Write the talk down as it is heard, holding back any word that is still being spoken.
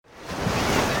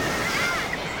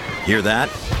Hear that?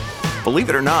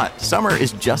 Believe it or not, summer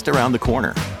is just around the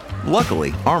corner.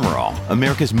 Luckily, Armor All,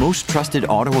 America's most trusted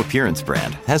auto appearance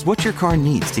brand, has what your car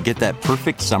needs to get that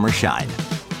perfect summer shine.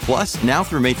 Plus, now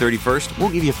through May 31st, we'll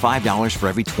give you $5 for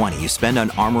every $20 you spend on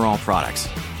Armor All products.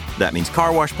 That means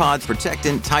car wash pods,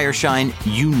 protectant, tire shine,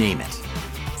 you name it.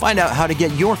 Find out how to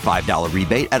get your $5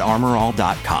 rebate at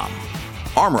armorall.com.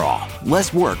 Armor All,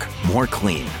 less work, more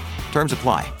clean. Terms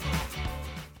apply.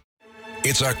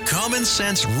 It's a common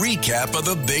sense recap of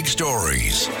the big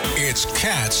stories. It's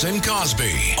Katz and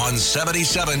Cosby on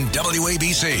 77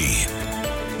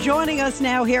 WABC. Joining us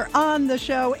now here on the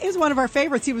show is one of our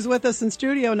favorites. He was with us in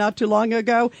studio not too long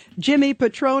ago, Jimmy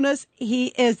Patronis. He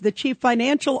is the Chief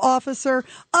Financial Officer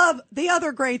of the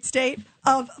other great state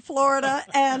of Florida.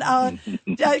 And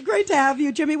great to have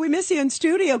you, Jimmy. We miss you in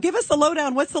studio. Give us the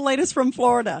lowdown. What's the latest from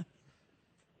Florida?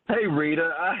 Hey,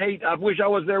 Rita, I wish I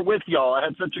was there with y'all. I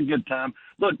had such a good time.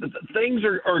 Look, things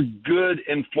are good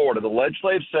in Florida. The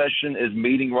legislative session is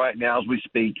meeting right now as we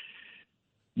speak.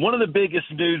 One of the biggest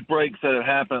news breaks that have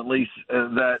happened, at least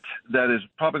that is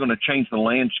probably going to change the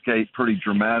landscape pretty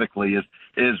dramatically, is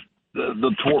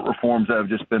the tort reforms that have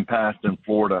just been passed in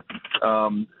Florida.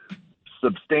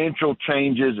 Substantial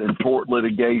changes in tort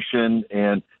litigation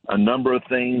and a number of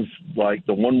things like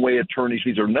the one-way attorney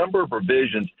fees, or a number of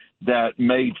provisions that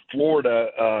made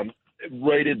Florida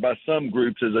rated by some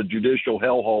groups as a judicial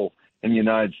hellhole in the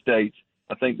United States.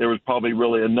 I think there was probably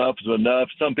really enough is enough.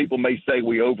 Some people may say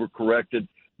we overcorrected,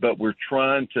 but we're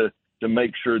trying to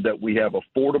make sure that we have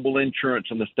affordable insurance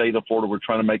in the state of Florida. We're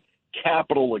trying to make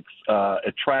capital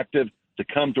attractive to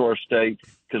come to our state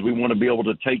because we want to be able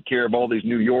to take care of all these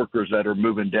New Yorkers that are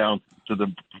moving down to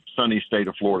the sunny state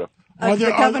of Florida.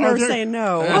 The governor saying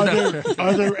no.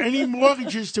 Are there any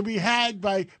mortgages to be had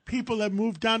by people that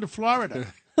moved down to Florida?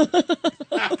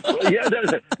 Yeah,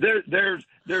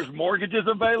 there's mortgages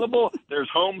available, there's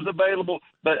homes available,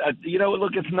 but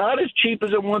look, it's not as cheap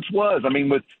as it once was. I mean,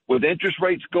 with interest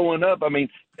rates going up, I mean,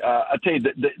 I tell you,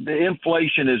 the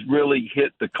inflation has really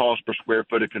hit the cost per square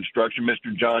foot of construction.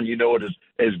 Mr. John, you know it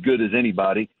as good as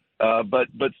anybody, but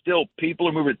still, people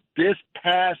are moving. This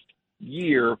past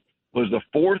year was the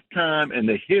fourth time in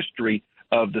the history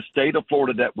of the state of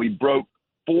Florida that we broke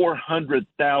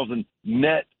 400,000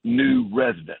 net new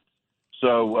residents.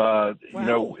 So,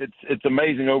 wow. It's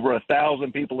amazing. Over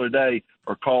 1,000 people a day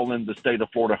are calling the state of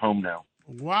Florida home now.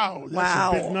 Wow,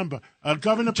 that's a big number.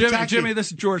 Governor Pataki. Jimmy,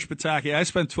 this is George Pataki. I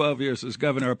spent 12 years as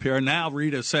governor up here. Now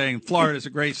Rita's saying Florida is a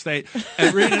great state.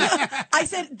 And Rita, I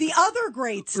said the other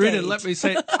great state. Rita, let me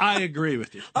say, I agree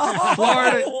with you.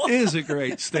 Florida is a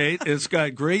great state. It's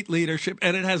got great leadership,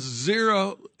 and it has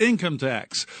zero income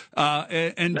tax.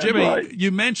 And Jimmy, right.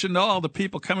 You mentioned all the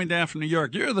people coming down from New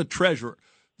York. You're the treasurer.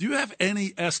 Do you have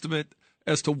any estimate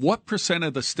as to what percent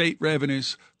of the state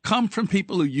revenues come from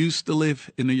people who used to live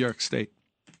in New York State?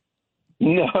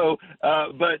 No,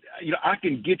 but I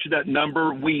can get you that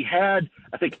number. We had,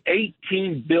 I think,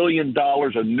 $18 billion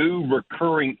of new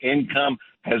recurring income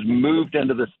has moved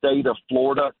into the state of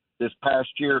Florida this past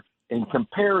year. In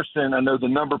comparison, I know the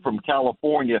number from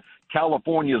California.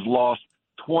 California's lost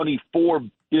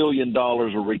 $24 billion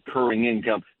of recurring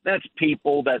income. That's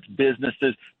people, that's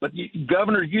businesses. But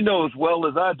Governor, you know as well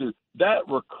as I do, that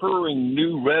recurring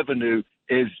new revenue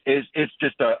it's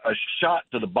just a shot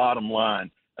to the bottom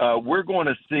line. We're going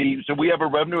to see. So we have a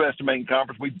revenue estimating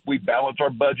conference. We balance our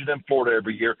budget in Florida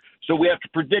every year. So we have to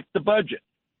predict the budget.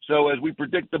 So as we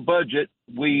predict the budget,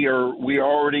 we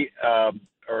already are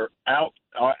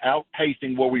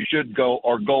outpacing where we should go.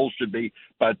 Our goal should be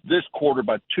by this quarter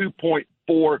by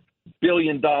 $2.4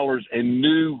 billion in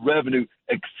new revenue,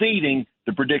 exceeding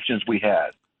the predictions we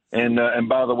had. And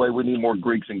by the way, we need more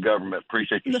Greeks in government.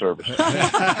 Appreciate your service.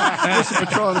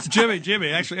 Jimmy,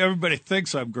 actually, everybody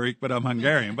thinks I'm Greek, but I'm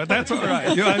Hungarian. But that's all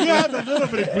right. You have a little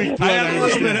bit of Greek.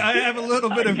 I have a little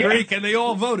bit of Greek, and they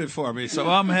all voted for me, so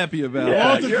I'm happy about it.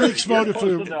 All the Greeks voted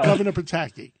for Governor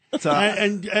Pataki.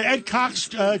 And Ed Cox,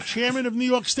 chairman of New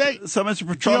York State. So, Mr.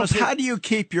 Patronis, how do you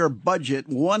keep your budget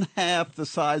one half the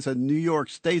size of New York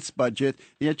State's budget,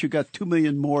 yet you got 2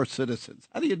 million more citizens?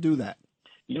 How do you do that?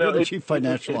 You're the chief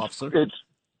financial officer.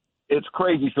 It's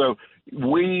crazy. So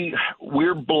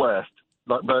we're blessed,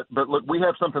 but look, we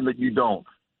have something that you don't.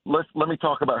 Let me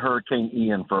talk about Hurricane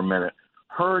Ian for a minute.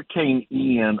 Hurricane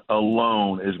Ian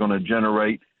alone is going to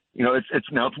generate,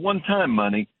 it's one-time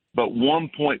money, but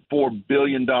 $1.4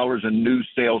 billion in new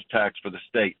sales tax for the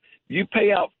state. You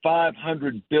pay out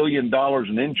 $500 billion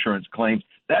in insurance claims.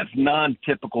 That's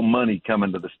non-typical money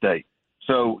coming to the state.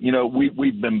 So,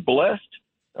 we've been blessed.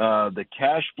 The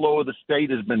cash flow of the state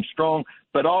has been strong,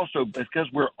 but also because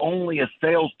we're only a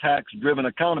sales tax-driven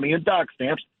economy. And dock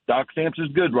stamps is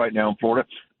good right now in Florida,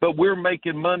 but we're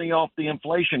making money off the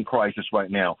inflation crisis right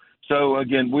now. So,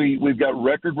 again, we've got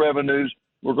record revenues.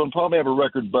 We're going to probably have a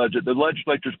record budget. The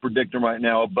legislature's predicting right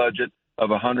now a budget of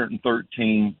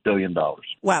 $113 billion.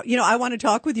 Wow. I want to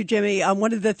talk with you, Jimmy.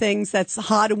 One of the things that's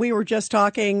hot, and we were just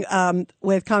talking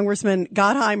with Congressman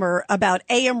Gottheimer about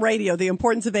AM radio, the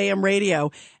importance of AM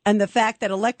radio, and the fact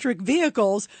that electric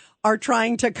vehicles are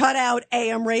trying to cut out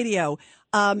AM radio.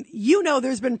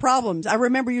 There's been problems. I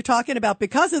remember you talking about,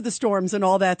 because of the storms and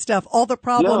all that stuff, all the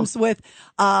problems with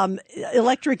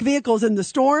electric vehicles in the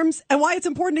storms, and why it's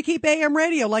important to keep AM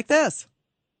radio like this.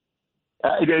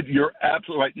 You're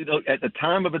absolutely right. At the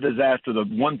time of a disaster, the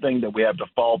one thing that we have to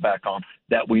fall back on,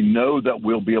 that we know that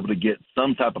we'll be able to get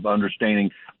some type of understanding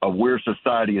of where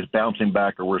society is bouncing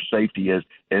back or where safety is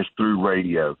through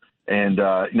radio. And,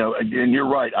 and you're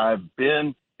right. I've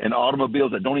been in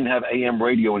automobiles that don't even have AM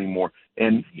radio anymore.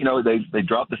 And, they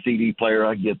dropped the CD player.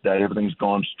 I get that. Everything's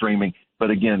gone streaming. But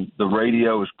again, the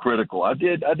radio is critical. I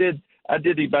did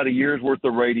about a year's worth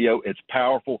of radio. It's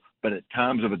powerful, but at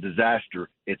times of a disaster,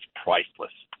 it's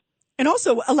priceless. And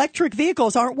also, electric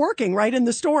vehicles aren't working, right, in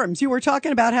the storms. You were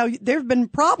talking about how there have been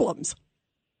problems.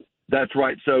 That's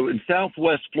right. So in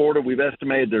Southwest Florida, we've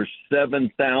estimated there's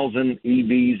 7,000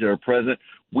 EVs that are present.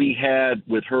 We had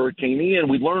with Hurricane Ian,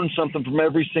 we learned something from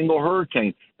every single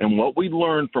hurricane. And what we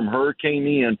learned from Hurricane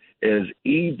Ian is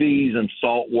EVs and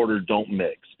salt water don't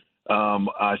mix.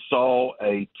 I saw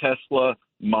a Tesla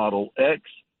Model X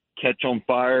catch on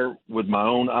fire with my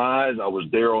own eyes. I was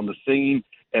there on the scene,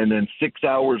 and then 6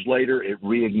 hours later, it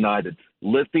reignited.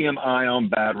 Lithium-ion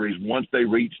batteries, once they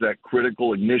reach that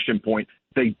critical ignition point,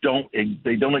 they don't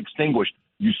extinguish.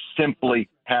 You simply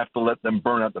have to let them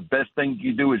burn out. The best thing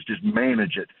you do is just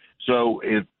manage it. So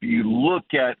if you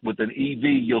look at with an EV,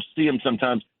 you'll see them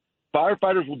sometimes.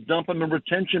 Firefighters will dump them in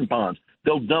retention ponds.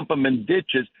 They'll dump them in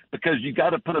ditches because you got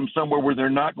to put them somewhere where they're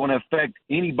not going to affect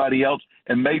anybody else,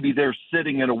 and maybe they're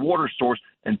sitting in a water source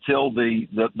until the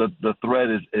threat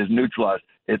is neutralized.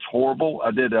 It's horrible.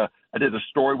 I did a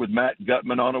story with Matt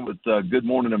Gutman on it with Good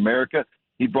Morning America.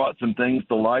 He brought some things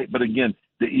to light, but again,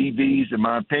 the EVs, in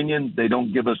my opinion, they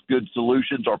don't give us good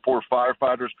solutions. Our poor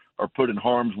firefighters are put in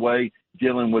harm's way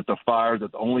dealing with a fire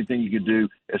that the only thing you can do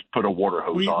is put a water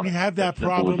hose on it. We have that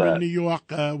problem in New York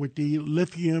with the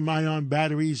lithium-ion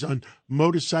batteries on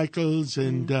motorcycles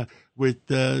and with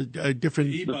different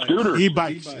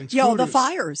e-bikes and scooters. The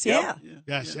fires, yeah.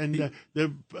 Yes, and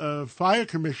the fire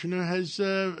commissioner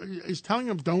is telling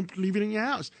them, don't leave it in your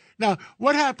house. Now,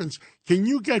 what happens? Can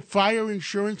you get fire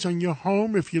insurance on your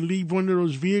home if you leave one of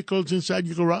those vehicles inside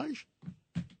your garage?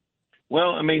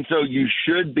 Well, so you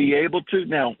should be able to.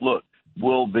 Now, look,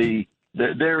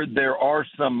 there are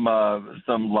some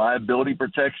liability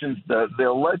protections. The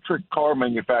electric car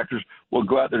manufacturers will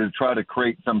go out there to try to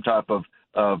create some type of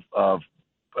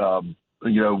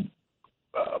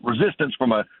resistance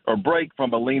or break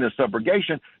from a lien of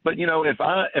subrogation. But if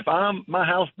my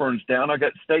house burns down, I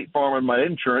got State Farm and my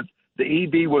insurance. The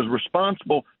EV was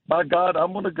responsible. By God,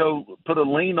 I'm going to go put a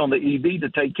lien on the EV to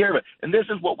take care of it. And this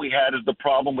is what we had as the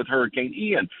problem with Hurricane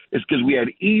Ian, is because we had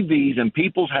EVs in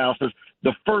people's houses.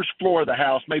 The first floor of the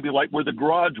house, maybe like where the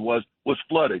garage was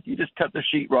flooded. You just cut the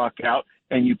sheetrock out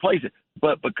and you place it.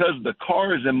 But because the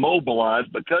car is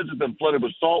immobilized, because it's been flooded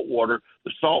with salt water,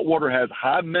 the salt water has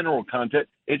high mineral content.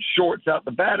 It shorts out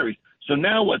the batteries. So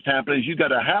now what's happening is you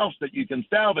got a house that you can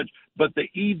salvage, but the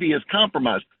EV is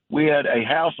compromised. We had a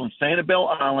house on Sanibel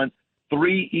Island,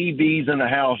 3 EVs in the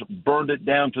house, burned it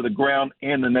down to the ground,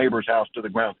 and the neighbor's house to the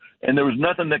ground. And there was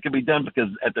nothing that could be done because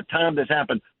at the time this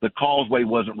happened, the causeway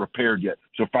wasn't repaired yet.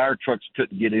 So fire trucks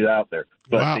couldn't get it out there.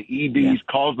 But the EVs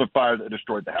caused the fire that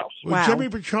destroyed the house. Well, Jimmy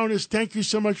Patronis, thank you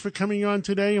so much for coming on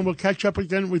today, and we'll catch up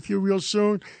again with you real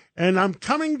soon. And I'm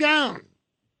coming down.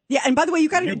 Yeah, and by the way,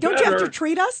 don't you have to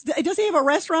treat us? Does he have a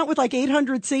restaurant with like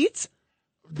 800 seats?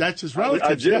 That's his relatives.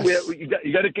 I do. Yes.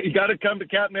 You got to come to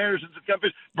Captain Anderson's.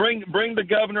 Bring the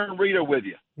governor and Rita with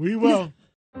you. We will.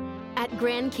 At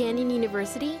Grand Canyon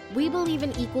University, we believe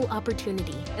in equal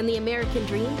opportunity, and the American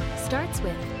dream starts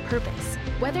with purpose.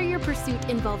 Whether your pursuit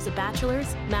involves a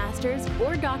bachelor's, master's,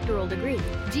 or doctoral degree,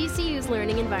 GCU's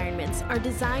learning environments are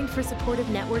designed for supportive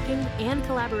networking and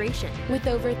collaboration. With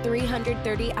over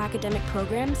 330 academic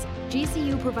programs,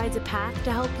 GCU provides a path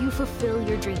to help you fulfill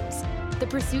your dreams. The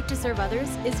pursuit to serve others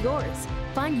is yours.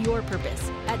 Find your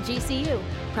purpose at GCU.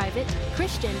 Private,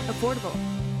 Christian, affordable.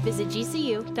 Visit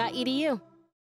gcu.edu.